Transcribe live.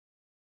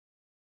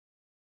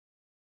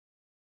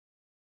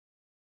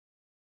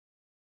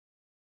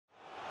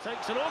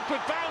Takes an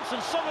awkward bounce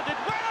and Sommer did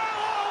well.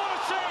 Oh, what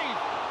a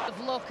save! Of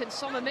luck, and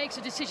Sommer makes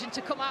a decision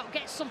to come out,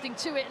 get something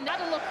to it, and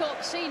had a look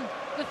up, seen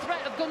the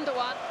threat of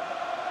Gundogan.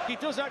 He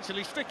does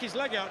actually stick his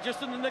leg out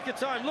just in the nick of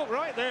time. Look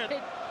right there.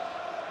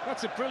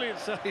 That's a brilliant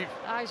save.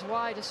 Eyes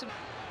wide. Ake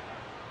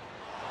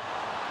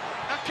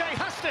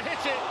has to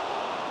hit it.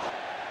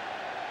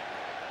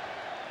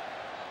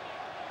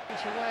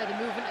 Aware of the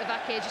movement of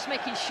Ake, just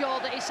making sure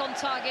that it's on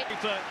target.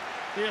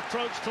 The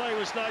approach play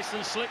was nice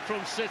and slick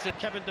from City.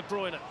 Kevin De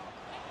Bruyne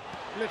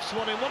lifts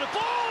one in. What a ball!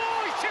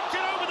 Oh, he tipped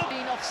it over the...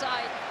 Being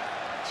offside.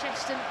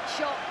 Cheston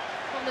shot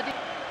from the...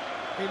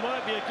 He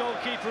might be a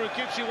goalkeeper who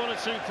gives you one or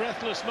two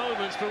breathless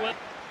moments, but when...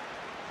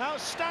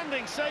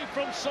 Outstanding save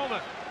from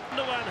Sommer.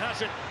 Gundogan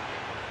has it.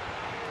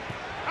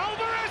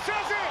 Alvarez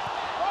has it!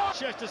 Oh.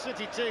 Manchester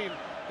City team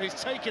is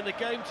taking the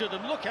game to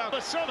them. Look how...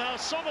 But somehow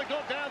Sommer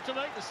got down to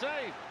make the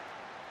save.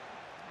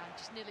 And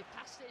just nearly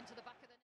passed it into the back.